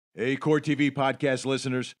Hey, Court TV podcast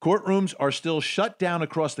listeners. Courtrooms are still shut down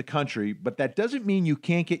across the country, but that doesn't mean you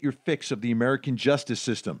can't get your fix of the American justice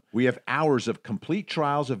system. We have hours of complete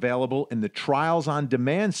trials available in the Trials on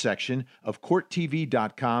Demand section of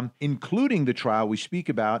CourtTV.com, including the trial we speak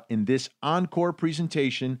about in this Encore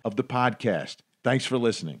presentation of the podcast. Thanks for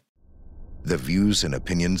listening. The views and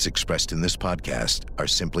opinions expressed in this podcast are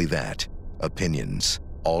simply that, opinions.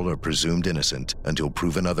 All are presumed innocent until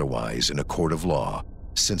proven otherwise in a court of law.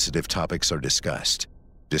 Sensitive topics are discussed.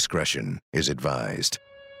 Discretion is advised.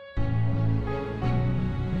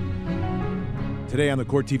 Today on the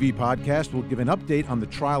Court TV podcast, we'll give an update on the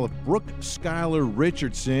trial of Brooke Skylar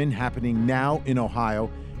Richardson happening now in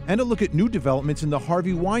Ohio, and a look at new developments in the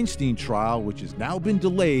Harvey Weinstein trial, which has now been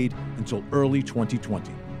delayed until early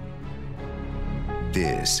 2020.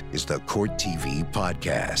 This is the Court TV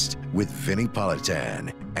podcast with Vinnie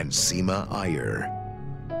Politan and Seema Iyer.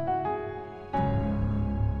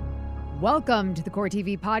 Welcome to the Court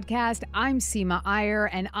TV podcast. I'm Seema Iyer,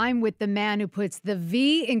 and I'm with the man who puts the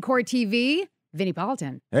V in Court TV, Vinnie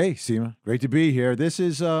Politan. Hey, Seema. Great to be here. This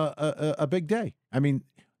is a big day. I mean,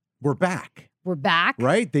 we're back. We're back.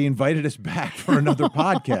 Right? They invited us back for another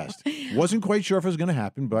podcast. Wasn't quite sure if it was going to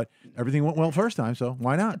happen, but everything went well first time, so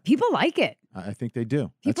why not? People like it. I think they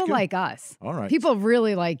do. People like us. All right. People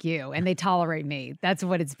really like you, and they tolerate me. That's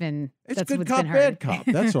what it's been. It's that's good what's cop, been bad heard. cop.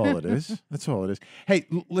 That's all it is. That's all it is. Hey,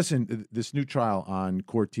 listen, this new trial on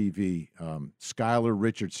Court TV, Skylar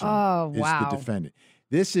Richardson is the defendant.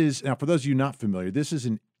 This is, now for those of you not familiar, this is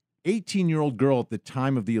an 18-year-old girl at the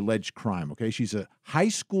time of the alleged crime, okay? She's a high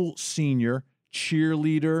school senior,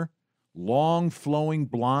 cheerleader, long flowing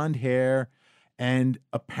blonde hair, and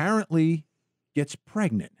apparently gets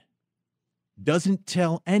pregnant. Doesn't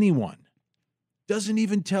tell anyone. Doesn't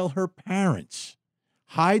even tell her parents.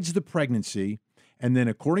 Hides the pregnancy, and then,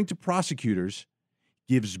 according to prosecutors,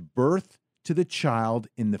 gives birth to the child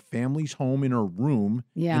in the family's home in her room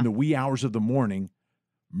in the wee hours of the morning,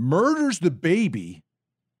 murders the baby,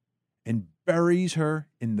 and buries her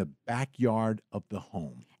in the backyard of the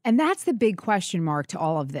home. And that's the big question mark to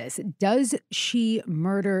all of this. Does she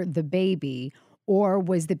murder the baby, or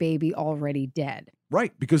was the baby already dead?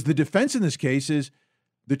 Right, because the defense in this case is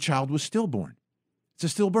the child was stillborn. It's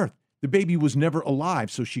a stillbirth. The baby was never alive,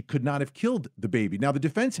 so she could not have killed the baby. Now, the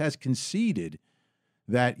defense has conceded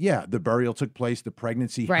that, the burial took place, the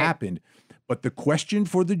pregnancy happened, but the question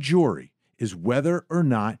for the jury is whether or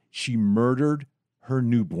not she murdered her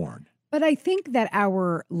newborn. But I think that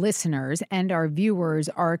our listeners and our viewers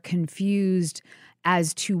are confused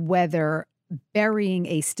as to whether burying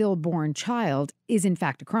a stillborn child is in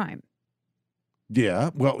fact a crime. Yeah,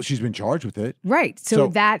 well, she's been charged with it. Right. So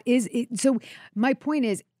that is it. So my point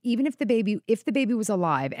is, even if the baby was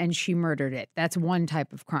alive and she murdered it, that's one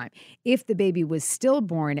type of crime. If the baby was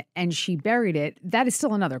stillborn and she buried it, that is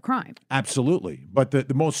still another crime. Absolutely. But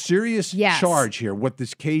the most serious charge here, what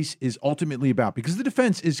this case is ultimately about, because the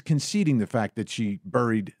defense is conceding the fact that she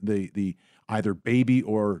buried the either baby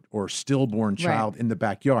or stillborn child in the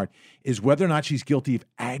backyard, is whether or not she's guilty of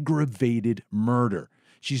aggravated murder.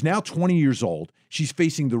 She's now 20 years old. She's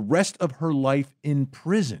facing the rest of her life in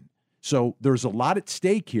prison. So there's a lot at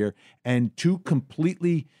stake here, and two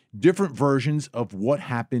completely different versions of what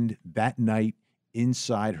happened that night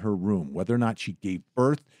inside her room, whether or not she gave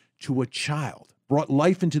birth to a child, brought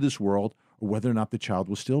life into this world, or whether or not the child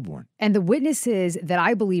was stillborn. And the witnesses that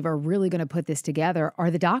I believe are really going to put this together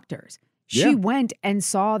are the doctors. She went and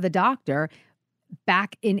saw the doctor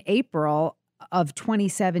back in April of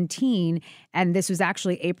 2017, and this was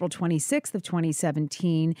actually April 26th of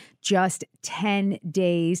 2017, just 10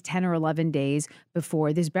 or 11 days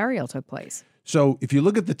before this burial took place. So if you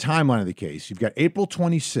look at the timeline of the case, you've got April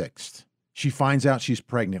 26th. She finds out she's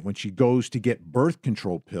pregnant when she goes to get birth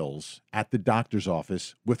control pills at the doctor's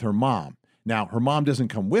office with her mom. Now, her mom doesn't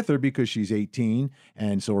come with her because she's 18,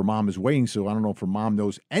 and so her mom is waiting. So I don't know if her mom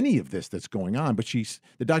knows any of this that's going on, but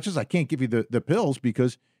the doctor says, I can't give you the pills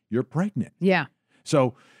because you're pregnant. Yeah.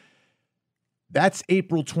 So that's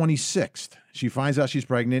April 26th. She finds out she's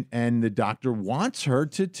pregnant, and the doctor wants her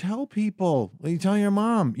to tell people. You tell your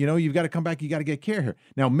mom, you've got to come back. You got to get care here.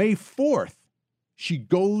 Now, May 4th, she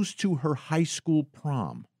goes to her high school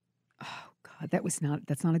prom. Oh, God, that's not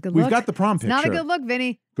a good look. We've got the prom picture. It's not a good look,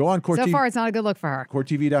 Vinny. Go on Court TV. So far, it's not a good look for her.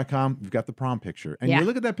 CourtTV.com. We've got the prom picture. And you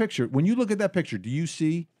look at that picture. When you look at that picture, do you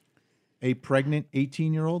see a pregnant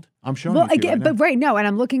 18-year-old? I'm showing you again, right now. No, and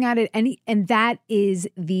I'm looking at it, and that is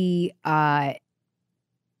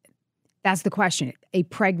that's the question. A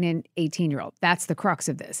pregnant 18-year-old. That's the crux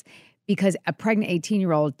of this. Because a pregnant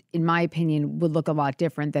 18-year-old, in my opinion, would look a lot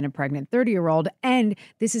different than a pregnant 30-year-old. And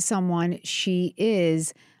this is someone, she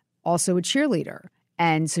is also a cheerleader.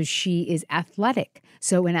 And so she is athletic.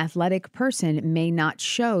 So an athletic person may not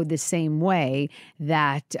show the same way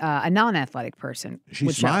that a non-athletic person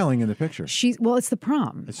She's smiling in the picture. Well, it's the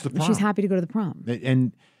prom. It's the prom. She's happy to go to the prom.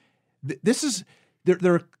 And this is,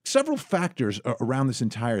 there are several factors around this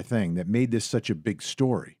entire thing that made this such a big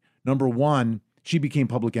story. Number one, she became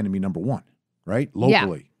public enemy number one, right?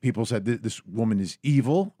 Locally. Yeah. People said this woman is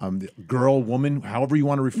evil. Girl, woman, however you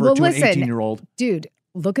want to refer to an 18-year-old. Dude,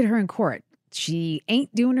 look at her in court. She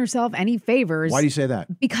ain't doing herself any favors. Why do you say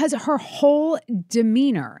that? Because her whole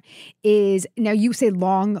demeanor is, now you say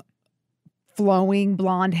long, flowing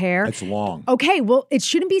blonde hair. It's long. Okay, well, it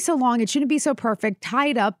shouldn't be so long. It shouldn't be so perfect. Tie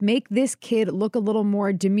it up. Make this kid look a little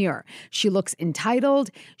more demure. She looks entitled.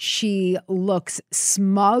 She looks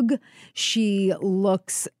smug. She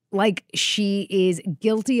looks like she is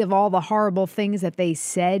guilty of all the horrible things that they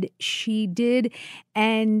said she did.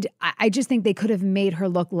 And I just think they could have made her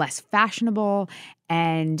look less fashionable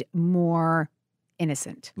and more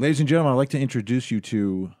innocent. Ladies and gentlemen, I'd like to introduce you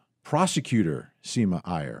to prosecutor Seema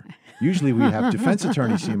Iyer. Usually we have defense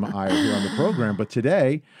attorney Seema Iyer here on the program, but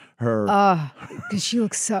today her... because she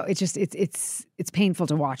looks so... It's painful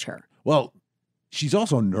to watch her. Well, she's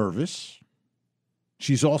also nervous.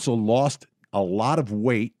 She's also lost a lot of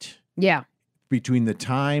weight. Yeah. Between the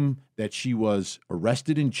time that she was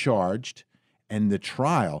arrested and charged and the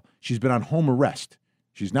trial, she's been on home arrest.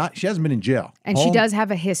 She hasn't been in jail. And she does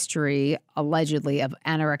have a history, allegedly, of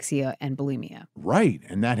anorexia and bulimia. Right.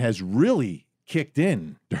 And that has really kicked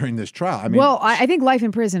in during this trial. I mean, well, I think life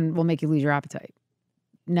in prison will make you lose your appetite.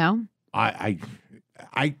 No?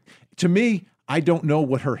 To me, I don't know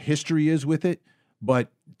what her history is with it,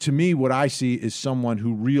 but to me, what I see is someone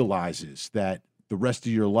who realizes that the rest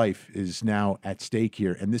of your life is now at stake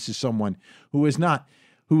here. And this is someone who has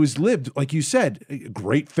lived, like you said,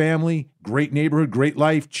 great family, great neighborhood, great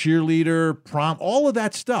life, cheerleader, prom, all of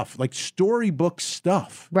that stuff, like storybook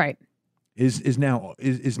stuff. Right. Is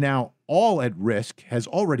now all at risk, has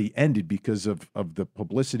already ended because of the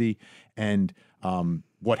publicity and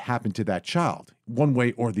what happened to that child, one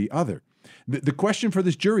way or the other. The question for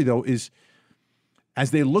this jury, though, is,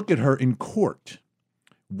 as they look at her in court,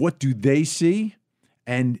 what do they see,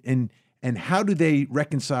 and how do they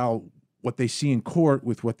reconcile what they see in court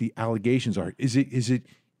with what the allegations are?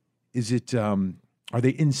 Are they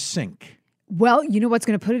in sync? Well, you know what's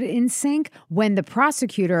going to put it in sync? When the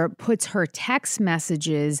prosecutor puts her text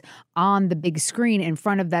messages on the big screen in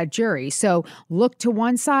front of that jury. So look to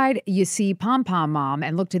one side, you see Pom Pom Mom,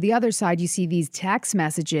 and look to the other side, you see these text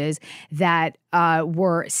messages that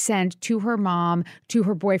were sent to her mom, to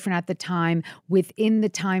her boyfriend at the time, within the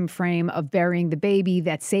time frame of burying the baby,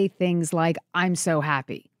 that say things like, "I'm so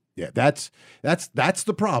happy." Yeah, that's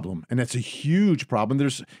the problem, and that's a huge problem.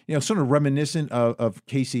 There's, sort of reminiscent of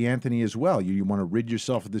Casey Anthony as well. You want to rid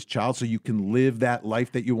yourself of this child so you can live that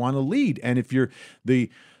life that you want to lead. And if you're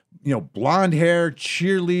the, blonde hair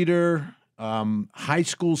cheerleader, high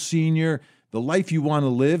school senior, the life you want to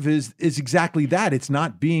live is exactly that. It's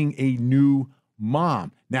not being a new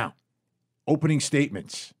mom. Now, opening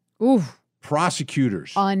statements. Ooh,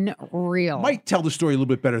 prosecutors. Unreal. Might tell the story a little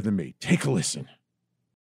bit better than me. Take a listen.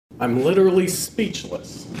 I'm literally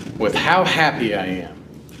speechless with how happy I am.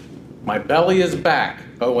 My belly is back,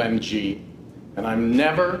 OMG, and I'm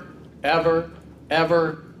never, ever,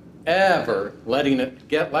 ever, ever letting it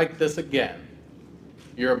get like this again.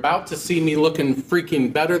 You're about to see me looking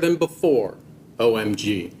freaking better than before,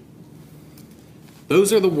 OMG.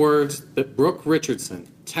 Those are the words that Brooke Richardson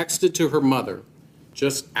texted to her mother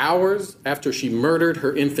just hours after she murdered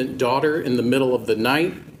her infant daughter in the middle of the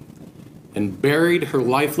night and buried her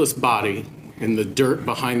lifeless body in the dirt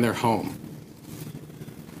behind their home.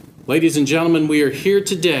 Ladies and gentlemen, we are here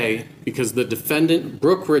today because the defendant,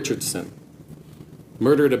 Brooke Richardson,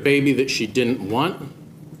 murdered a baby that she didn't want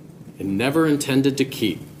and never intended to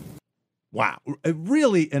keep. Wow.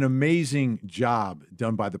 Really an amazing job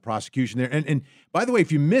done by the prosecution there. And by the way, if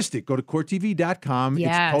you missed it, go to courttv.com.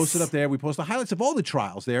 Yes. It's posted up there. We post the highlights of all the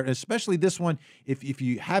trials there, and especially this one. If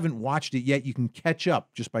you haven't watched it yet, you can catch up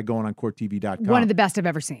just by going on courttv.com. One of the best I've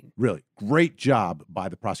ever seen. Really. Great job by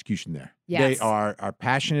the prosecution there. Yes. They are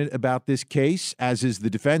passionate about this case, as is the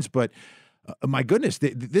defense. But my goodness,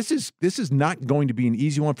 this is not going to be an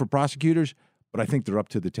easy one for prosecutors, but I think they're up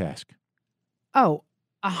to the task. Oh,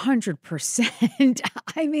 100%.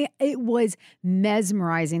 I mean, it was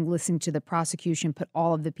mesmerizing listening to the prosecution put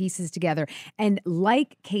all of the pieces together. And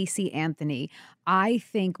like Casey Anthony, I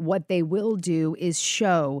think what they will do is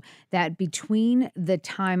show that between the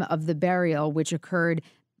time of the burial, which occurred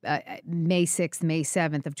May 6th, May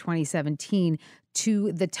 7th of 2017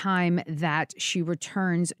 to the time that she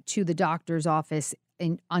returns to the doctor's office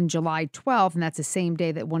on July 12th, and that's the same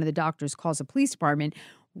day that one of the doctors calls the police department,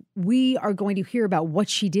 we are going to hear about what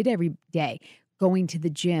she did every day. Going to the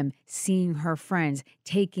gym, seeing her friends,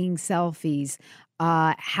 taking selfies,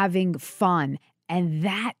 having fun. And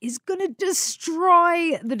that is going to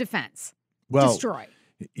destroy the defense. Well, destroy.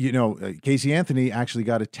 You know, Casey Anthony actually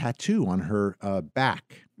got a tattoo on her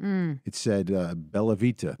back. It said, Bella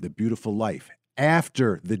Vita, the beautiful life,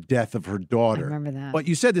 after the death of her daughter. I remember that. But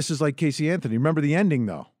you said this is like Casey Anthony. Remember the ending,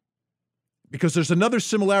 though? Because there's another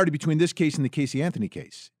similarity between this case and the Casey Anthony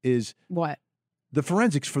case. Is what? The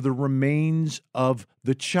forensics for the remains of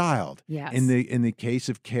the child. Yes. In the case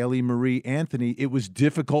of Kaylee Marie Anthony, it was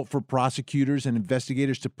difficult for prosecutors and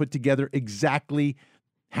investigators to put together exactly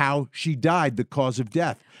how she died, the cause of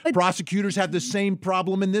death. But prosecutors have the same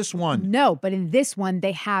problem in this one. No, but in this one,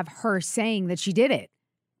 they have her saying that she did it.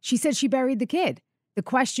 She said she buried the kid. The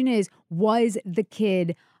question is, was the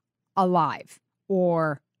kid alive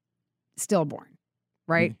or stillborn?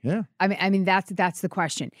 Right? Yeah. I mean that's the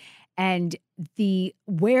question. And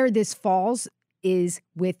where this falls is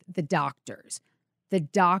with the doctors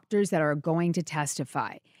that are going to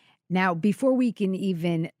testify. Now, before we can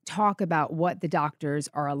even talk about what the doctors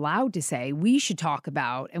are allowed to say, we should talk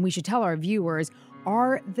about, and we should tell our viewers,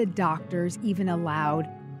 are the doctors even allowed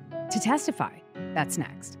to testify? That's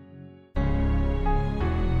next.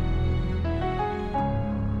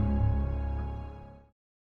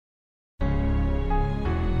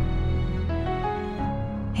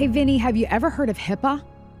 Hey, Vinny, have you ever heard of HIPAA?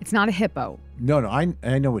 It's not a hippo. No, I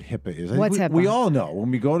know what HIPAA is. What's HIPAA? We all know. When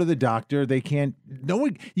we go to the doctor, they can't. No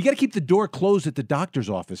one. You got to keep the door closed at the doctor's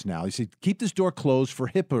office now. You say keep this door closed for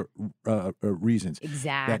HIPAA reasons.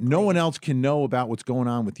 Exactly. That no one else can know about what's going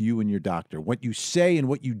on with you and your doctor. What you say and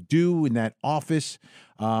what you do in that office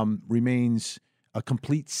remains a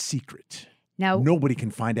complete secret. Now, nobody can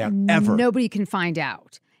find out ever. Nobody can find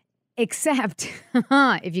out. Except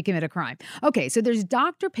if you commit a crime. Okay, so there's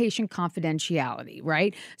doctor-patient confidentiality,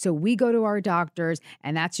 right? So we go to our doctors,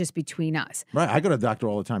 and that's just between us. Right. I go to the doctor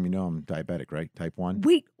all the time. You know I'm diabetic, right? Type 1.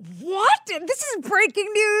 Wait, what? This is breaking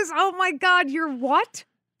news. Oh, my God. You're what?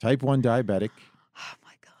 Type 1 diabetic. Oh,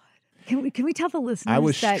 my God. Can we tell the listeners I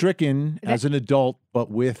was stricken as an adult, but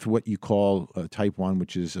with what you call type 1,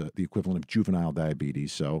 which is the equivalent of juvenile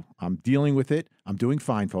diabetes. So I'm dealing with it. I'm doing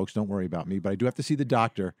fine, folks. Don't worry about me. But I do have to see the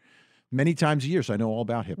doctor many times a year, so I know all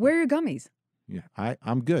about HIPAA. Where are your gummies? Yeah,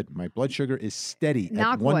 I'm good. My blood sugar is steady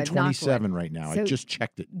Knock at wood, 127 right now. So, I just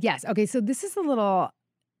checked it. Yes. Okay, so this is a little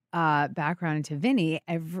background into Vinny.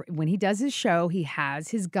 When he does his show, he has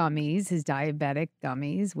his gummies, his diabetic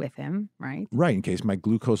gummies with him, right? Right, in case my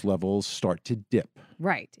glucose levels start to dip.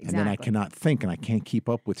 Right, exactly. And then I cannot think, and I can't keep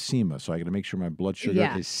up with SEMA, so I got to make sure my blood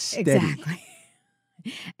sugar is steady. Exactly.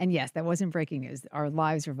 And yes, that wasn't breaking news. Our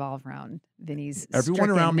lives revolve around Vinny's Everyone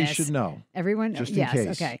around me should know. Everyone? Just in yes,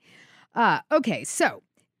 case. Okay. Okay, so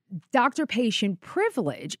doctor-patient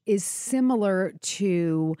privilege is similar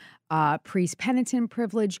to priest-penitent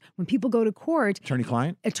privilege. When people go to court,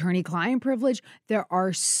 attorney-client privilege, there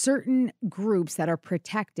are certain groups that are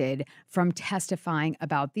protected from testifying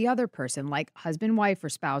about the other person, like husband-wife or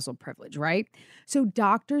spousal privilege, right? So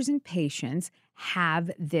doctors and patients have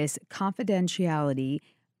this confidentiality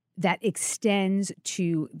that extends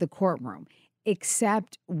to the courtroom,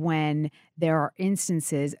 except when there are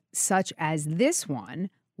instances such as this one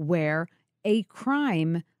where a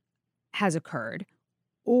crime has occurred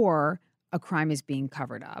or a crime is being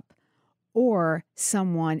covered up or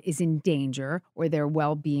someone is in danger or their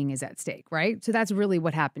well-being is at stake, right? So that's really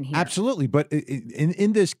what happened here. Absolutely. But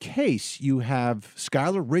in this case, you have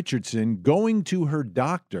Skylar Richardson going to her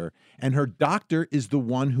doctor, and her doctor is the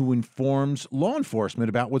one who informs law enforcement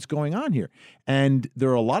about what's going on here. And there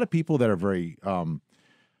are a lot of people that are very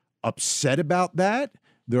upset about that.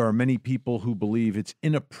 There are many people who believe it's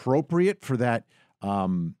inappropriate for that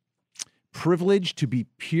privilege to be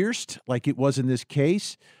pierced like it was in this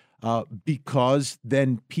case. Because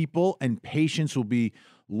then people and patients will be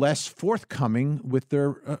less forthcoming with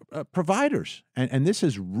their providers. And this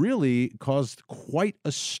has really caused quite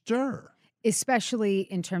a stir. Especially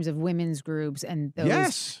in terms of women's groups and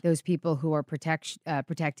those people who are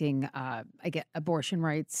protecting abortion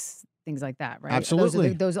rights, things like that, right?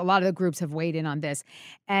 Absolutely. A lot of the groups have weighed in on this.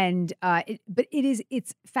 And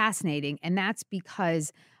it's fascinating. And that's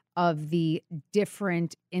because of the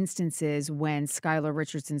different instances when Skylar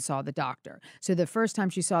Richardson saw the doctor. So the first time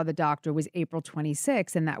she saw the doctor was April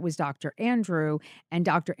 26th, and that was Dr. Andrew. And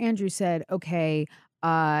Dr. Andrew said, okay,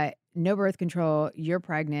 no birth control, you're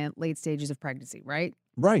pregnant, late stages of pregnancy, right?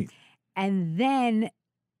 Right. And then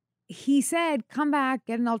he said, come back,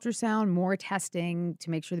 get an ultrasound, more testing to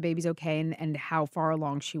make sure the baby's okay and how far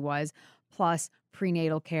along she was, plus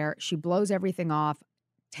prenatal care. She blows everything off.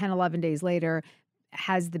 10, 11 days later,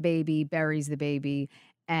 has the baby, buries the baby.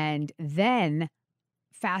 And then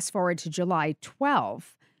fast forward to July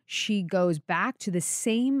 12th, she goes back to the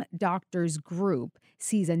same doctor's group,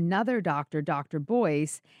 sees another doctor, Dr.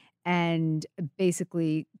 Boyce, and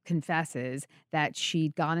basically confesses that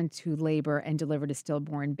she'd gone into labor and delivered a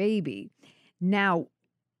stillborn baby. Now,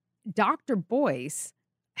 Dr. Boyce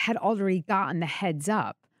had already gotten the heads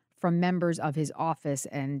up from members of his office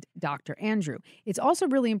and Dr. Andrew. It's also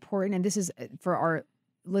really important, and this is for our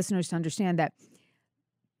listeners to understand, that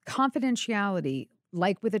confidentiality,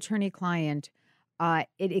 like with attorney-client,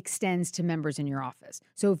 it extends to members in your office.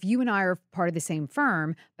 So if you and I are part of the same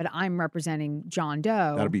firm, but I'm representing John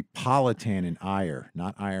Doe. That'll be Politan and Iyer,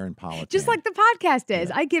 not Iyer and Politan. Just like the podcast is.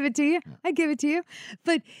 Yeah. I give it to you. Yeah. I give it to you.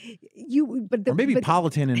 But or maybe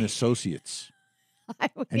Politan and Associates.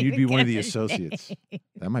 And you'd be one of the associates.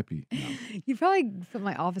 That might be. No. You'd probably put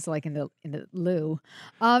my office like in the loo.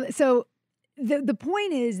 So the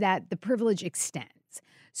point is that the privilege extends.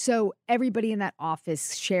 So everybody in that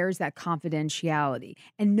office shares that confidentiality,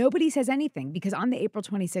 and nobody says anything because on the April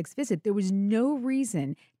 26th visit, there was no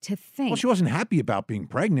reason to think. Well, she wasn't happy about being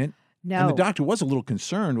pregnant. No. And the doctor was a little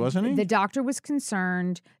concerned, wasn't he? The doctor was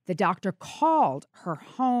concerned. The doctor called her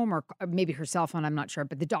home or maybe her cell phone, I'm not sure,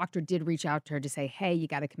 but the doctor did reach out to her to say, hey, you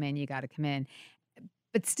got to come in, you got to come in.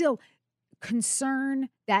 But still, concern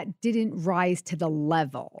that didn't rise to the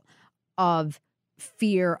level of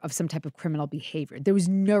fear of some type of criminal behavior. There was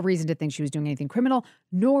no reason to think she was doing anything criminal,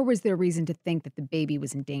 nor was there reason to think that the baby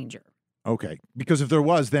was in danger. Okay, because if there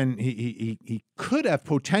was, then he could have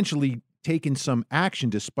potentially taken some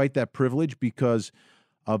action despite that privilege because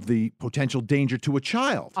of the potential danger to a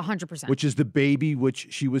child. 100%. Which is the baby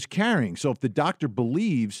which she was carrying. So if the doctor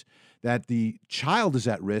believes that the child is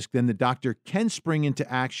at risk, then the doctor can spring into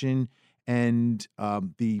action and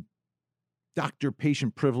the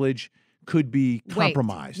doctor-patient privilege could be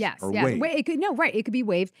compromised. Yes, or yes. waived. It could be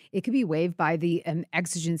waived. It could be waived by the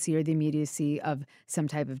exigency or the immediacy of some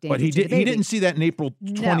type of danger. But he didn't see that in April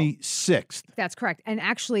 26th. No, that's correct. And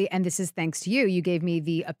actually, and this is thanks to you, you gave me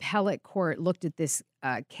the appellate court looked at this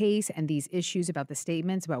case and these issues about the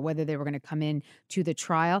statements about whether they were going to come in to the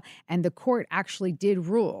trial. And the court actually did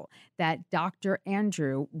rule that Dr.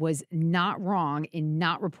 Andrew was not wrong in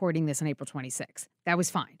not reporting this on April 26th. That was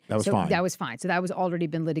fine. That was fine. That was fine. So that was already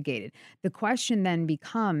been litigated. The question then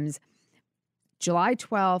becomes July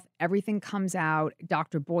 12th, everything comes out.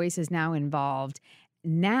 Dr. Boyce is now involved.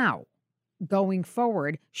 Now, going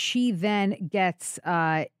forward, she then gets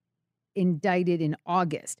indicted in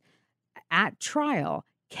August. At trial,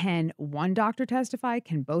 can one doctor testify?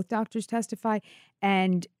 Can both doctors testify?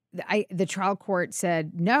 And the trial court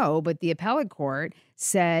said no, but the appellate court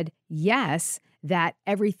said yes, that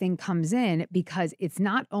everything comes in because it's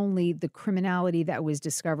not only the criminality that was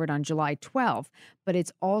discovered on July 12th, but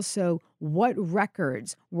it's also what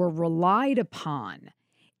records were relied upon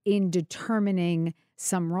in determining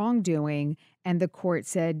some wrongdoing. And the court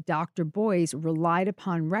said Dr. Boyce relied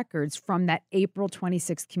upon records from that April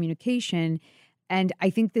 26th communication. And I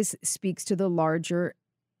think this speaks to the larger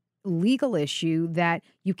legal issue that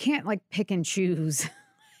you can't like pick and choose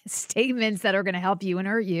statements that are going to help you and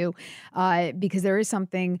hurt you because there is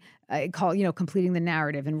something called, completing the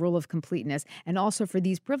narrative and rule of completeness. And also for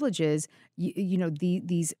these privileges,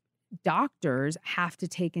 these doctors have to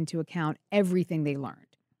take into account everything they learned.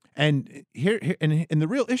 And and the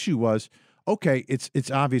real issue was, okay,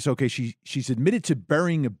 it's obvious. Okay, she's admitted to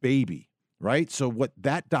burying a baby, right? So what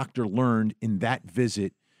that doctor learned in that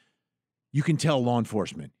visit, you can tell law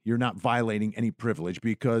enforcement you're not violating any privilege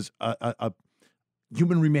because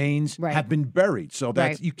human remains have been buried. So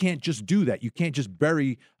you can't just do that. You can't just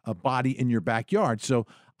bury a body in your backyard. So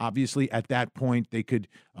obviously at that point they could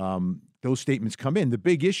those statements come in. The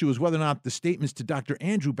big issue is whether or not the statements to Dr.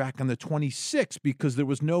 Andrew back on the 26th, because there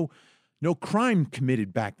was no crime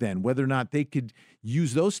committed back then, whether or not they could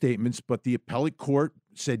use those statements. But the appellate court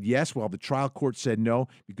said yes, while the trial court said no,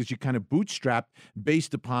 because you kind of bootstrapped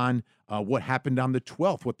based upon what happened on the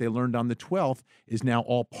 12th. What they learned on the 12th is now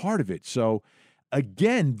all part of it. So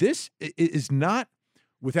again, this is not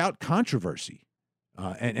without controversy.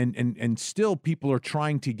 And still people are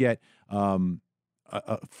trying to get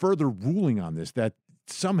a further ruling on this that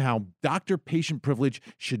somehow doctor-patient privilege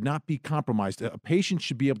should not be compromised. A patient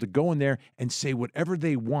should be able to go in there and say whatever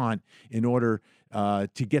they want in order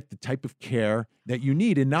to get the type of care that you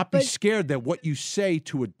need and not be scared that what you say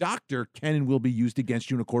to a doctor can and will be used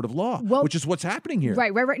against you in a court of law, which is what's happening here.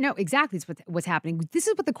 Right. No, exactly. It's what's happening. This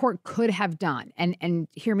is what the court could have done. And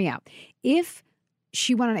hear me out. If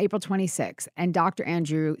she went on April 26th and Dr.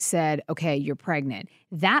 Andrew said, okay, you're pregnant,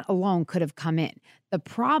 that alone could have come in. The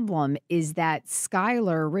problem is that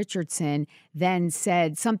Skylar Richardson then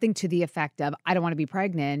said something to the effect of, I don't want to be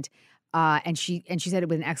pregnant. And she said it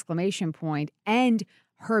with an exclamation point, and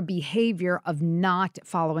her behavior of not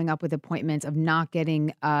following up with appointments, of not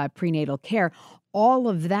getting prenatal care, all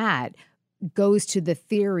of that goes to the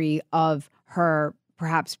theory of her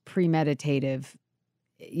perhaps premeditative,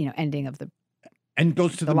 ending of the and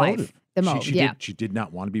goes to the motive. The motive, she did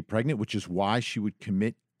not want to be pregnant, which is why she would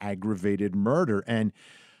commit aggravated murder. And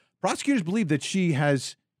prosecutors believe that she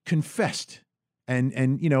has confessed.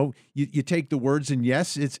 And you take the words, and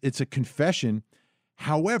yes, it's a confession.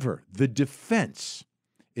 However, the defense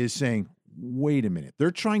is saying, wait a minute.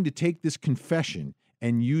 They're trying to take this confession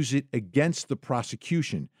and use it against the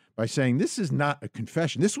prosecution by saying this is not a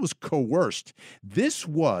confession. This was coerced. This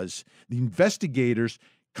was the investigators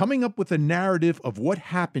coming up with a narrative of what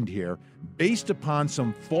happened here based upon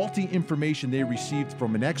some faulty information they received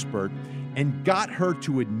from an expert and got her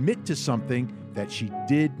to admit to something that she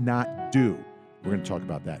did not do. We're going to talk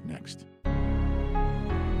about that next.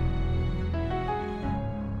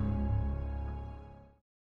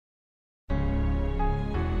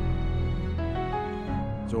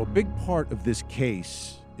 So a big part of this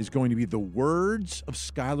case is going to be the words of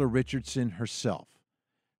Skylar Richardson herself,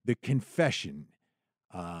 the confession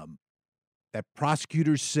that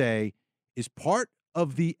prosecutors say is part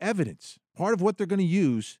of the evidence, part of what they're going to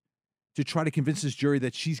use to try to convince this jury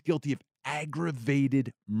that she's guilty of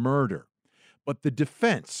aggravated murder. But the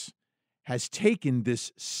defense has taken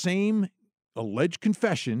this same alleged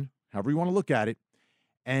confession, however you want to look at it,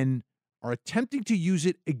 and are attempting to use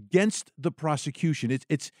it against the prosecution.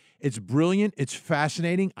 It's brilliant. It's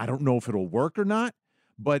fascinating. I don't know if it'll work or not,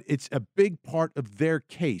 but it's a big part of their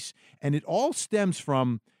case. And it all stems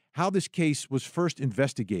from how this case was first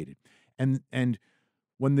investigated. And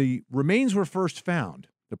when the remains were first found,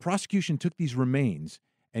 the prosecution took these remains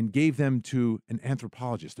and gave them to an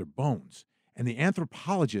anthropologist, their bones. And the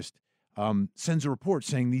anthropologist sends a report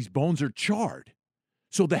saying these bones are charred.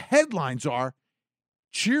 So the headlines are,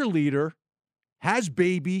 Cheerleader has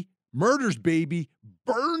baby, murders baby,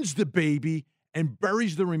 burns the baby, and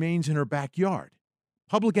buries the remains in her backyard.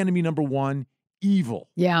 Public enemy number one, evil.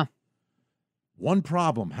 Yeah. One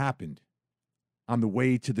problem happened on the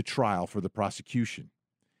way to the trial for the prosecution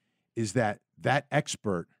is that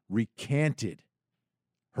expert recanted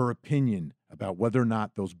her opinion about whether or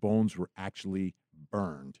not those bones were actually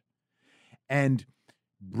burned. And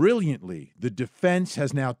brilliantly, the defense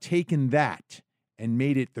has now taken that and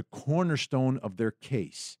made it the cornerstone of their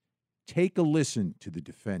case. Take a listen to the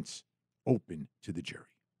defense open to the jury.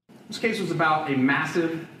 This case was about a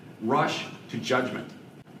massive rush to judgment.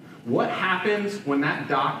 What happens when that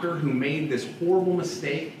doctor who made this horrible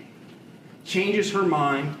mistake changes her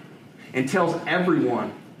mind and tells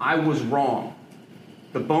everyone, I was wrong?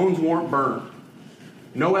 The bones weren't burned.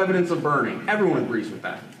 No evidence of burning. Everyone agrees with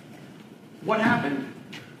that. What happened?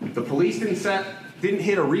 The police didn't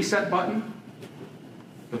hit a reset button.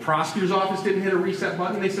 The prosecutor's office didn't hit a reset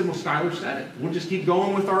button. They said, well, Skylar said it. We'll just keep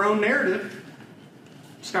going with our own narrative.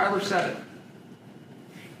 Skylar said it.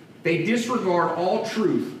 They disregard all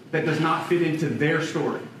truth that does not fit into their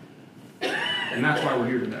story. And that's why we're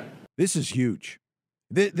here today. This is huge.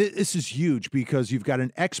 This is huge because you've got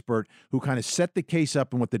an expert who kind of set the case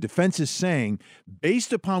up, and what the defense is saying,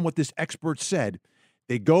 based upon what this expert said,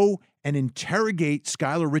 they go and interrogate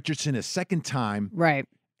Skylar Richardson a second time. Right.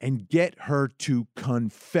 And get her to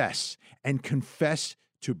confess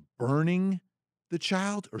to burning the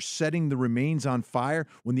child or setting the remains on fire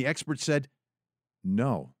when the expert said,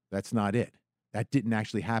 no, that's not it. That didn't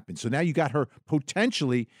actually happen. So now you got her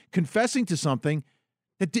potentially confessing to something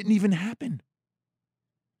that didn't even happen.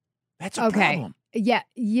 That's a problem.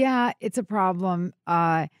 Yeah, it's a problem.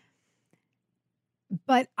 But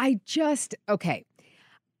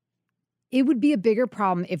it would be a bigger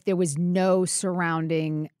problem if there was no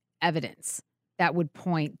surrounding evidence that would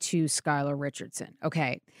point to Skylar Richardson.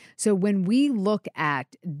 Okay. So when we look at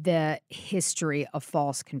the history of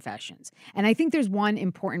false confessions, and I think there's one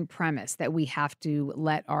important premise that we have to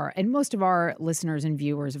and most of our listeners and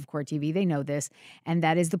viewers of Court TV, they know this, and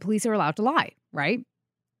that is the police are allowed to lie, right?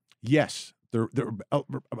 Yes. They're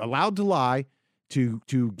allowed to lie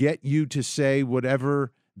to get you to say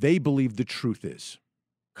whatever they believe the truth is.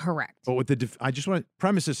 Correct. But what I just want to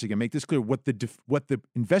premise this again, make this clear. What the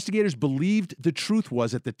investigators believed the truth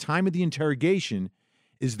was at the time of the interrogation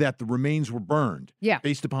is that the remains were burned. Yeah.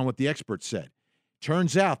 Based upon what the expert said.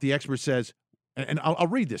 Turns out the expert says, and I'll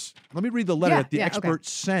read this. Let me read the letter that the expert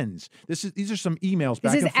sends. These are some emails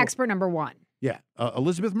back and forth. This is expert number one. Yeah.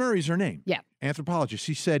 Elizabeth Murray is her name. Yeah. Anthropologist.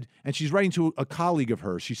 She said, and she's writing to a colleague of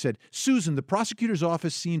hers. She said, Susan, the prosecutor's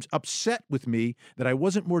office seems upset with me that I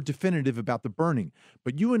wasn't more definitive about the burning.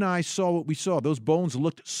 But you and I saw what we saw. Those bones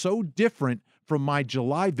looked so different from my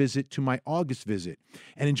July visit to my August visit.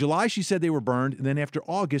 And in July, she said they were burned. And then after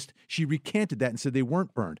August, she recanted that and said they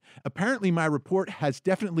weren't burned. Apparently, my report has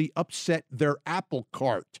definitely upset their apple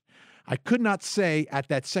cart. I could not say at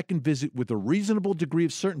that second visit with a reasonable degree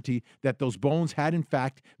of certainty that those bones had in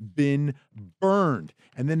fact been burned.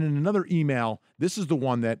 And then in another email, this is the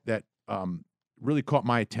one that really caught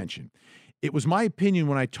my attention. It was my opinion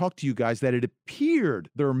when I talked to you guys that it appeared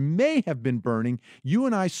there may have been burning. You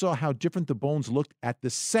and I saw how different the bones looked at the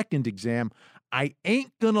second exam. I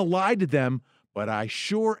ain't gonna lie to them, but I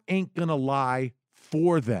sure ain't gonna lie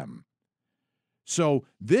for them. So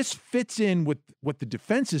this fits in with what the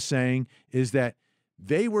defense is saying, is that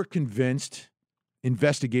they were convinced,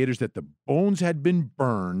 investigators, that the bones had been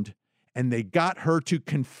burned, and they got her to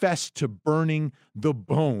confess to burning the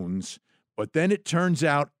bones. But then it turns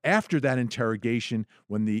out after that interrogation,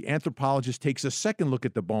 when the anthropologist takes a second look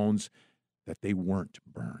at the bones, that they weren't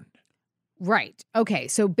burned. Right. Okay.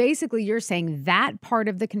 So basically you're saying that part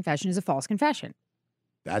of the confession is a false confession.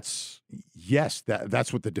 That's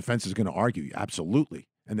what the defense is going to argue. Absolutely.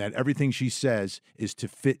 And that everything she says is to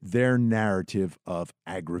fit their narrative of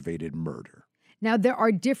aggravated murder. Now, there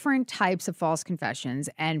are different types of false confessions,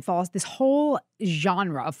 and this whole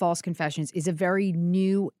genre of false confessions is a very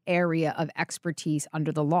new area of expertise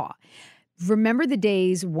under the law. Remember the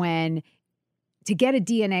days when, to get a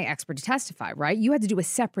DNA expert to testify, right, you had to do a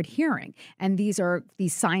separate hearing. And these are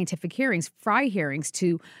these scientific hearings, Fry hearings,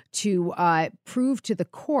 to prove to the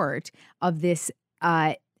court of this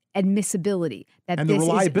admissibility. And the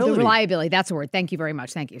reliability. The reliability, that's the word. Thank you very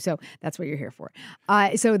much. Thank you. So that's what you're here for.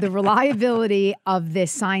 So the reliability of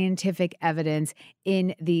this scientific evidence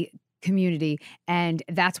in the community, and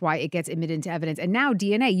that's why it gets admitted into evidence. And now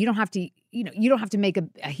DNA, you don't have to make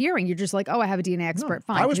a hearing. You're just like, oh, I have a DNA expert.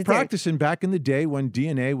 Fine. I was practicing back in the day when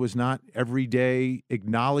DNA was not every day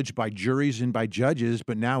acknowledged by juries and by judges,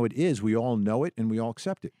 but now it is. We all know it and we all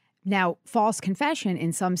accept it. Now, false confession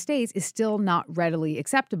in some states is still not readily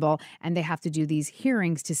acceptable, and they have to do these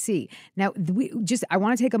hearings to see. Now, I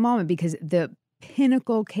want to take a moment because the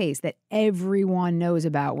pinnacle case that everyone knows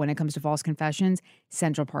about when it comes to false confessions,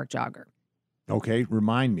 Central Park jogger. Okay,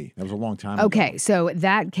 remind me. That was a long time ago. Okay, so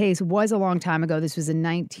that case was a long time ago. This was in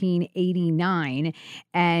 1989,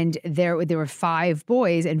 and there were 5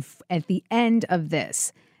 boys, and at the end of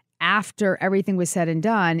this, after everything was said and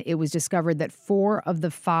done, it was discovered that 4 of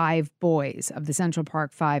the 5 boys of the Central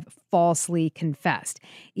Park 5 falsely confessed.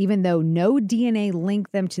 Even though no DNA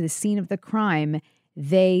linked them to the scene of the crime,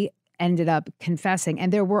 they ended up confessing.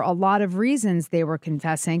 And there were a lot of reasons they were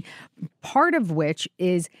confessing, part of which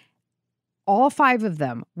is all 5 of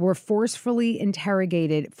them were forcefully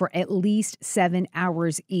interrogated for at least 7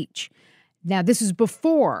 hours each. Now, this is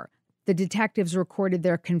before the detectives recorded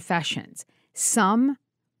their confessions. Some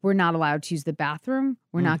were not allowed to use the bathroom.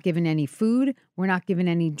 We're not given any food. We're not given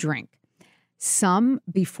any drink. Some,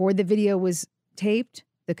 before the video was taped,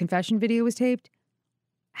 the confession video was taped,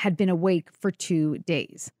 had been awake for 2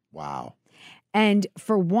 days. Wow. And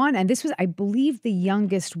for one, and this was, I believe, the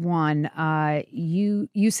youngest one,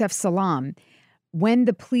 Yusef Salam, when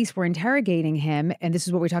the police were interrogating him, and this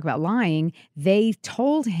is what we talk about lying, they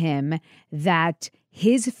told him that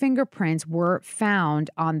his fingerprints were found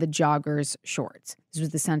on the jogger's shorts. This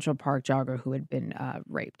was the Central Park jogger who had been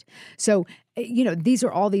raped. So, these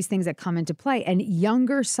are all these things that come into play. And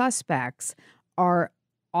younger suspects are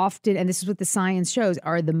often, and this is what the science shows,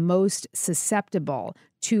 are the most susceptible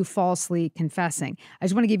to falsely confessing. I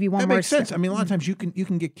just want to give you one more. That makes sense. I mean, a lot of times you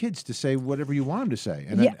can get kids to say whatever you want them to say.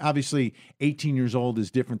 And obviously 18 years old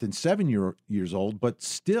is different than 7 years old, but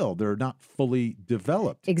still they're not fully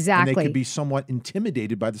developed. Exactly. And they could be somewhat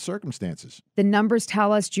intimidated by the circumstances. The numbers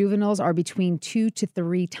tell us juveniles are between 2 to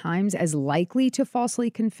 3 times as likely to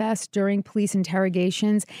falsely confess during police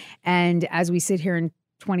interrogations. And as we sit here in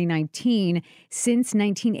 2019, since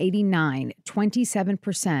 1989,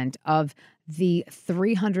 27% of the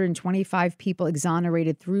 325 people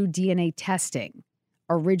exonerated through DNA testing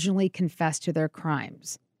originally confessed to their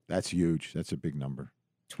crimes. That's huge. That's a big number.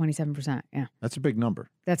 27%, yeah. That's a big number.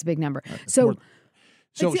 That's a big number. That's so more...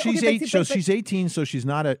 So she's 18, so she's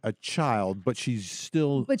not a child, but she's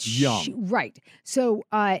still young. Right. So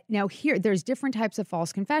now there's different types of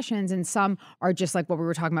false confessions, and some are just like what we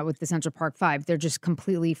were talking about with the Central Park Five. They're just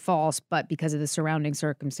completely false, but because of the surrounding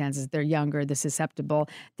circumstances, they're younger, they're susceptible,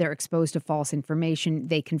 they're exposed to false information,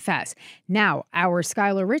 they confess. Now, our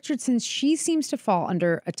Skylar Richardson, she seems to fall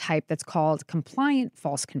under a type that's called compliant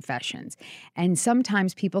false confessions. And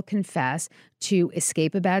sometimes people confess to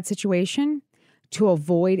escape a bad situation, to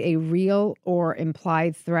avoid a real or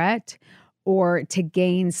implied threat, or to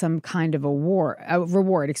gain some kind of reward.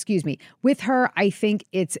 With her, I think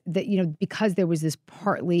it's that, because there was this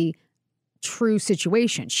partly true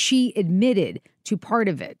situation. She admitted to part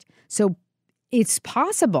of it. So it's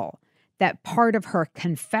possible that part of her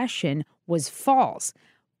confession was false.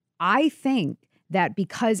 I think that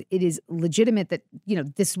because it is legitimate that,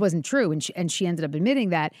 this wasn't true and she ended up admitting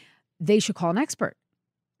that, they should call an expert.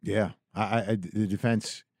 Yeah. The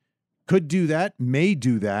defense could do that, may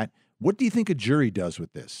do that. What do you think a jury does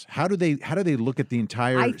with this? How do they look at the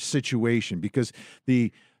entire situation? Because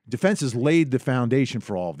the defense has laid the foundation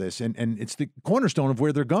for all of this, and it's the cornerstone of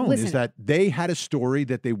where they're going. Is that they had a story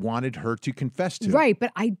that they wanted her to confess to. Right,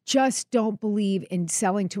 but I just don't believe in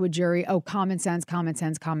selling to a jury, common sense, common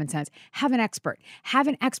sense, common sense. Have an expert. Have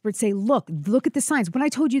an expert say, look at the signs. When I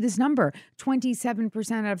told you this number,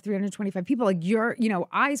 27% out of 325 people, like your,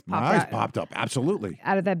 eyes popped My eyes popped up, absolutely.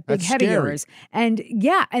 Out of that big head of yours. And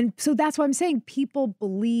so that's why I'm saying people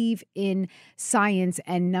believe in science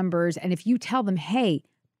and numbers, and if you tell them, hey,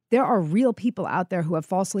 there are real people out there who have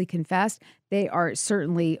falsely confessed, they are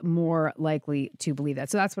certainly more likely to believe that.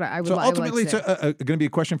 So that's what I would like to say. So ultimately, it's going to be a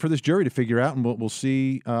question for this jury to figure out, and we'll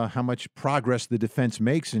see how much progress the defense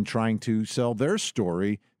makes in trying to sell their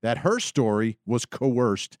story, that her story was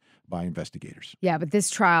coerced by investigators. Yeah, but this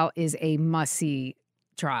trial is a must-see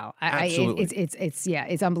trial. Absolutely.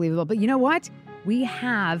 It's unbelievable. But you know what? We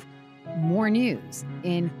have more news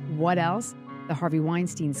in what else? The Harvey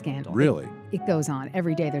Weinstein scandal. Really? It goes on.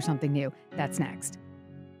 Every day there's something new. That's next.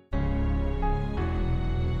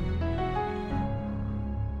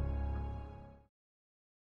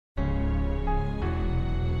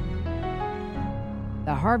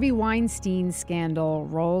 The Harvey Weinstein scandal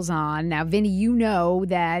rolls on. Now, Vinny, you know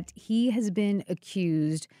that he has been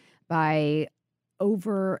accused by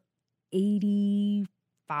over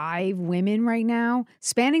 85 women right now,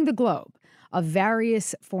 spanning the globe, of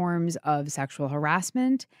various forms of sexual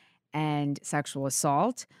harassment and sexual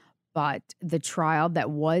assault. But the trial that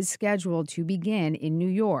was scheduled to begin in New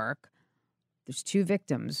York, there's 2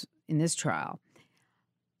 victims in this trial.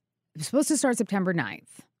 It was supposed to start September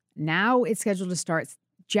 9th. Now it's scheduled to start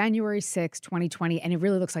January 6th, 2020, and it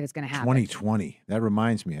really looks like it's going to happen. 2020. That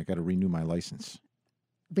reminds me, I got to renew my license.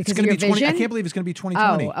 Because of your vision? I can't believe it's going to be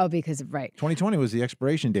 2020. Oh, because of, right. 2020 was the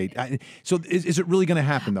expiration date. So is it really going to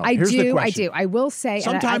happen, though? Here's the question. I do. I will say.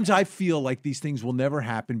 Sometimes I feel like these things will never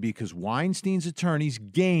happen because Weinstein's attorney's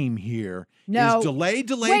game here is delay.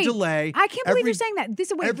 I can't believe you're saying that.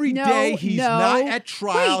 Every day he's not at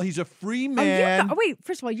trial. He's a free man.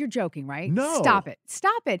 First of all, you're joking, right? No. Stop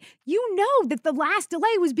it. You know that the last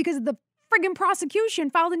delay was because of the friggin' prosecution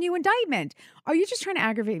filed a new indictment. Are you just trying to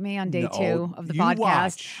aggravate me on day 2 of the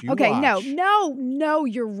podcast? No,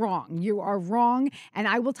 you're wrong. You are wrong. And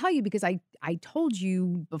I will tell you because I told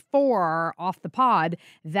you before off the pod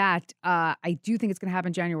that I do think it's going to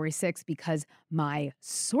happen January 6th because my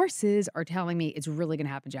sources are telling me it's really going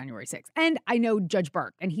to happen January 6th. And I know Judge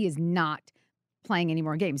Burke, and he is not playing any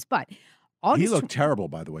more games. But he looked terrible,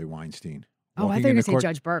 by the way, Weinstein. Oh, I thought you were going to say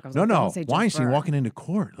Judge Burke. No. Weinstein walking into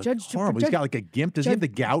court. Horrible. He's got like a gimp. Does he have the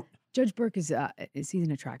gout? Judge Burke he's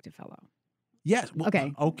an attractive fellow. Yes. Well,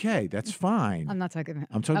 okay. That's fine. I'm not talking about.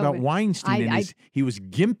 I'm talking about Weinstein. He was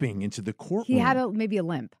gimping into the courtroom. He had maybe a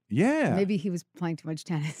limp. Yeah. Maybe he was playing too much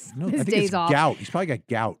tennis. No, his I think days it's off. gout. He's probably got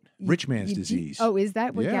gout. Rich man's disease. Oh, is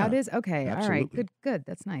that what gout is? Okay. Absolutely. All right. Good.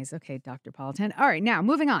 That's nice. Okay, Dr. Politan. All right. Now,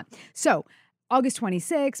 moving on. So, August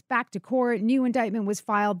 26th, back to court, new indictment was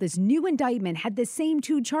filed. This new indictment had the same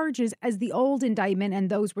 2 charges as the old indictment, and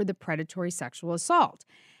those were the predatory sexual assault.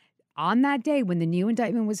 On that day, when the new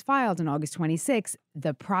indictment was filed on August 26th,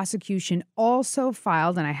 the prosecution also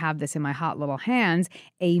filed, and I have this in my hot little hands,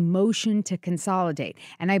 a motion to consolidate.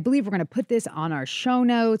 And I believe we're going to put this on our show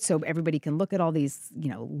notes so everybody can look at all these,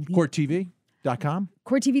 Court TV? CourtTV.com?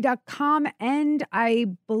 CourtTV.com, and I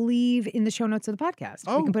believe in the show notes of the podcast.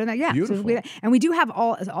 Oh, we can put in that. Yeah. beautiful. So and we do have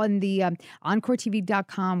all on the on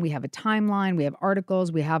CourtTV.com. We have a timeline. We have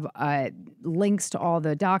articles. We have links to all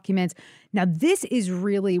the documents. Now, this is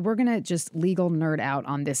really, we're going to just legal nerd out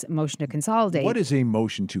on this motion to consolidate. What is a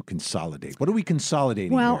motion to consolidate? What are we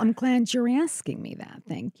consolidating Well, here? I'm glad you're asking me that.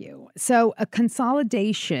 Thank you. So a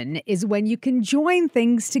consolidation is when you can join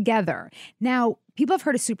things together. Now, people have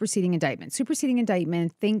heard of superseding indictment. Superseding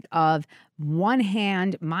indictment, think of one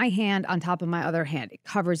hand, my hand on top of my other hand. It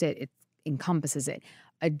covers it. It encompasses it.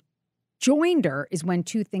 A joinder is when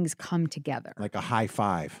two things come together. Like a high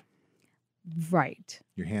five. Right.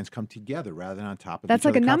 Your hands come together rather than on top of That's each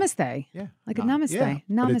like other. a namaste. Yeah. Like a namaste. Yeah,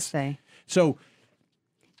 Namaste. So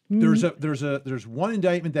there's one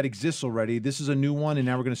indictment that exists already. This is a new one, and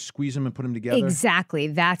now we're going to squeeze them and put them together. Exactly.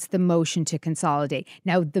 That's the motion to consolidate.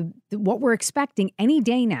 Now, what we're expecting any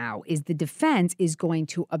day now is the defense is going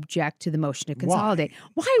to object to the motion to consolidate.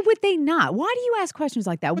 Why would they not? Why do you ask questions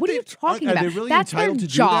like that? What are you talking about? Are they really That's entitled their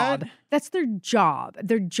to job. do that? That's their job.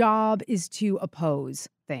 Their job is to oppose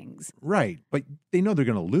things. Right, but they know they're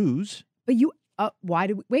going to lose. But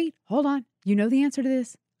wait, hold on. You know the answer to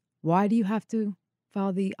this. Why do you have to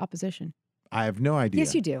file the opposition? I have no idea.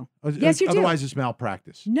 Yes, you do. Yes, you do. Otherwise, it's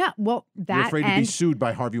malpractice. No, well, You're afraid to be sued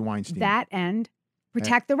by Harvey Weinstein. That end,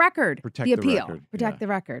 protect the record. Protect the the appeal. record. Protect Yeah. the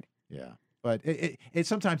record. Yeah, but it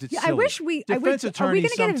sometimes it's Yeah, silly. I wish are we going Defense to attorneys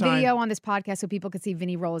get a sometime- video on this podcast so people could see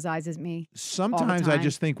Vinny roll his eyes at me? Sometimes I time.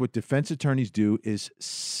 just think what defense attorneys do is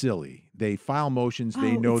silly. They file motions.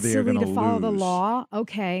 They know it's they are silly going to follow the lose. law.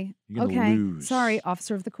 Okay. You're gonna Okay. lose. Sorry,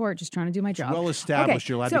 officer of the court, just trying to do my job. Well established. Okay,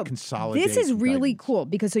 You're allowed so to consolidate. This is really indictments. cool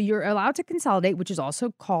because so you're allowed to consolidate, which is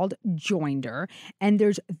also called joinder, and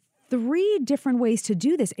there's 3 different ways to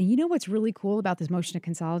do this. And you know what's really cool about this motion to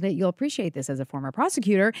consolidate? You'll appreciate this as a former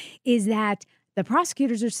prosecutor, is that the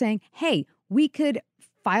prosecutors are saying, hey, we could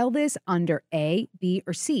file this under A, B,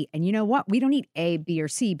 or C. And you know what? We don't need A, B, or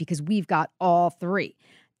C because we've got all 3.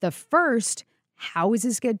 The first, how does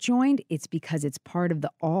this get joined? It's because it's part of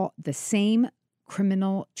the same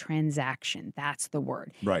criminal transaction. That's the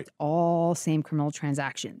word. Right. It's all same criminal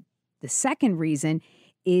transaction. The second reason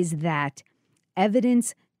is that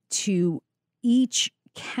evidence to each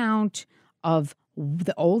count of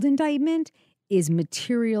the old indictment is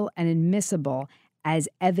material and admissible as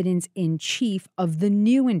evidence in chief of the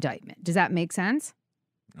new indictment. Does that make sense?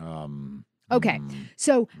 Okay.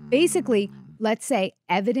 So basically, let's say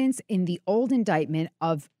evidence in the old indictment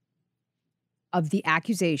of the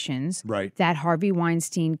accusations that Harvey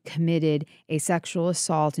Weinstein committed a sexual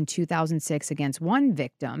assault in 2006 against one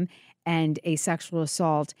victim and a sexual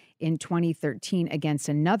assault in 2013 against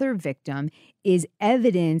another victim is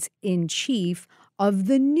evidence in chief of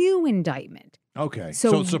the new indictment. Okay.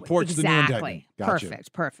 So it supports the new indictment. Gotcha.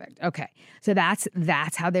 Perfect. Okay. So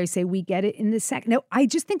that's how they say we get it in the second. No, I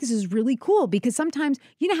just think this is really cool because sometimes,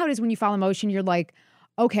 you know how it is when you file a motion, you're like,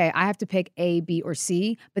 okay, I have to pick A, B, or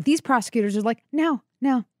C. But these prosecutors are like, no,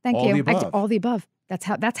 thank All you. the above. All the above. That's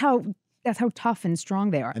how tough and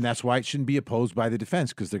strong they are. And that's why it shouldn't be opposed by the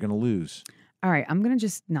defense because they're going to lose. All right, I'm going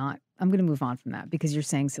to move on from that because you're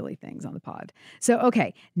saying silly things on the pod. So,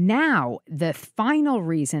 okay, now the final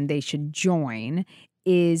reason they should join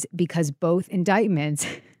is because both indictments,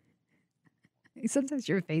 sometimes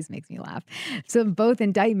your face makes me laugh. So both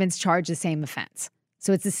indictments charge the same offense.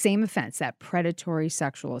 So it's the same offense, that predatory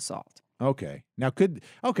sexual assault. Okay. Now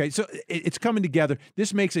so it's coming together.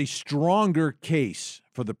 This makes a stronger case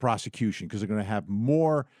for the prosecution because they're going to have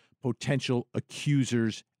more potential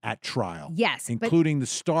accusers at trial. Yes. Including the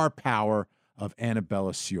star power of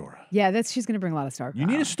Annabella Sciorra. Yeah, she's going to bring a lot of star power. You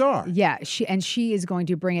need a star. Yeah, she is going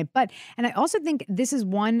to bring it. And I also think this is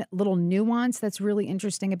one little nuance that's really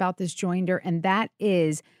interesting about this joinder, and that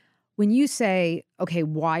is when you say, okay,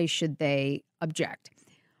 why should they object?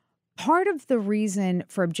 Part of the reason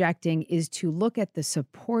for objecting is to look at the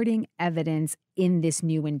supporting evidence in this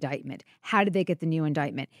new indictment. How did they get the new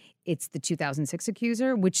indictment? It's the 2006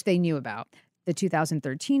 accuser, which they knew about, the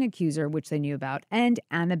 2013 accuser, which they knew about, and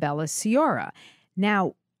Annabella Sciorra.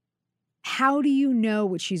 Now, how do you know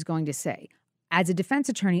what she's going to say? As a defense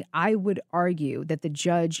attorney, I would argue that the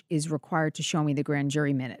judge is required to show me the grand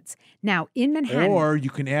jury minutes. Now, in Manhattan... Or you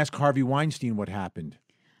can ask Harvey Weinstein what happened.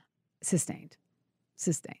 Sustained.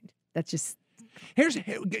 That's just... Wait.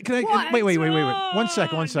 1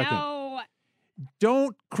 second. No.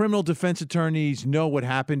 Don't criminal defense attorneys know what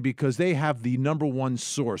happened because they have the number one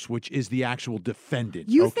source, which is the actual defendant.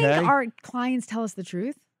 You think our clients tell us the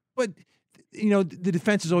truth? But the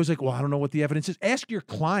defense is always like, well, I don't know what the evidence is. Ask your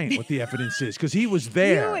client what the evidence is, because he was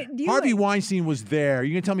there. Harvey Weinstein was there.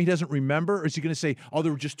 You're going to tell me he doesn't remember? Or is he going to say, oh,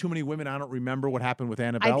 there were just too many women, I don't remember what happened with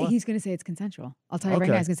Annabella? He's going to say it's consensual. I'll tell you right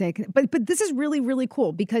now. He's going to say, but this is really, really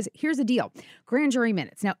cool, because here's the deal. Grand jury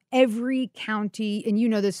minutes. Now, every county, and you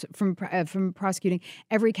know this from prosecuting,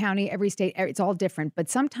 every county, every state, it's all different. But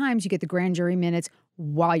sometimes you get the grand jury minutes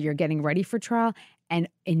while you're getting ready for trial. And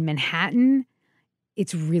in Manhattan,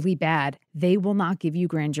 it's really bad. They will not give you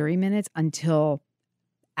grand jury minutes until,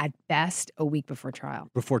 at best, a week before trial.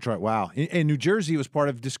 Before trial, wow. In New Jersey, it was part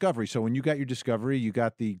of discovery. So when you got your discovery, you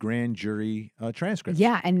got the grand jury transcripts.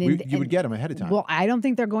 Yeah, and you would get them ahead of time. Well, I don't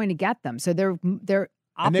think they're going to get them. So their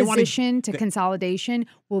opposition to consolidation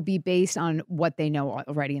will be based on what they know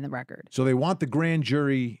already in the record. So they want the grand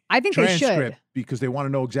jury transcript they should, because they want to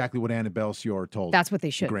know exactly what Annabelle Cior told. That's what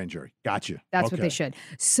they should. The grand jury. Gotcha. That's what they should.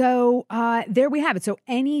 So there we have it. So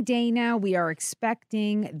any day now, we are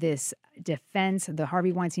expecting this defense, the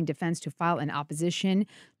Harvey Weinstein defense, to file an opposition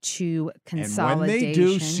to consolidation. And when they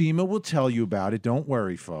do, Seema will tell you about it. Don't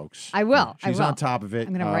worry, folks. I will. She's on top of it.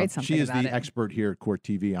 I'm going to write something She is about the expert here at Court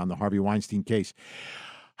TV on the Harvey Weinstein case.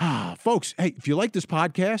 Folks, hey, if you like this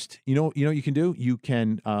podcast, you know what you can do? You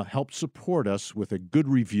can help support us with a good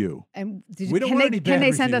review. And can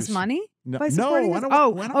they send us money? No, by supporting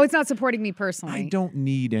us? It's not supporting me personally. I don't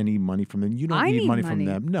need any money from them. You don't need money from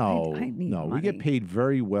them. No, I need money. We get paid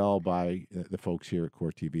very well by the folks here at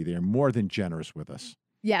Court TV. They are more than generous with us.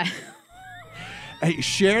 Yeah. Hey,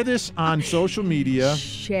 share this on social media.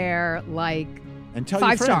 Share, and tell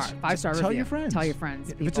your friends. 5-star review. Tell your friends. Tell your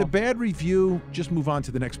friends. If it's a bad review, just move on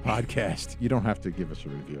to the next podcast. You don't have to give us a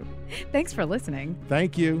review. Thanks for listening.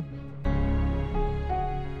 Thank you.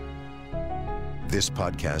 This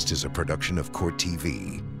podcast is a production of Court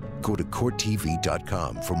TV. Go to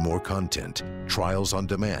CourtTV.com for more content, trials on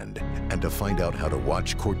demand, and to find out how to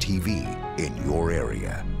watch Court TV in your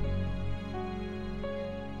area.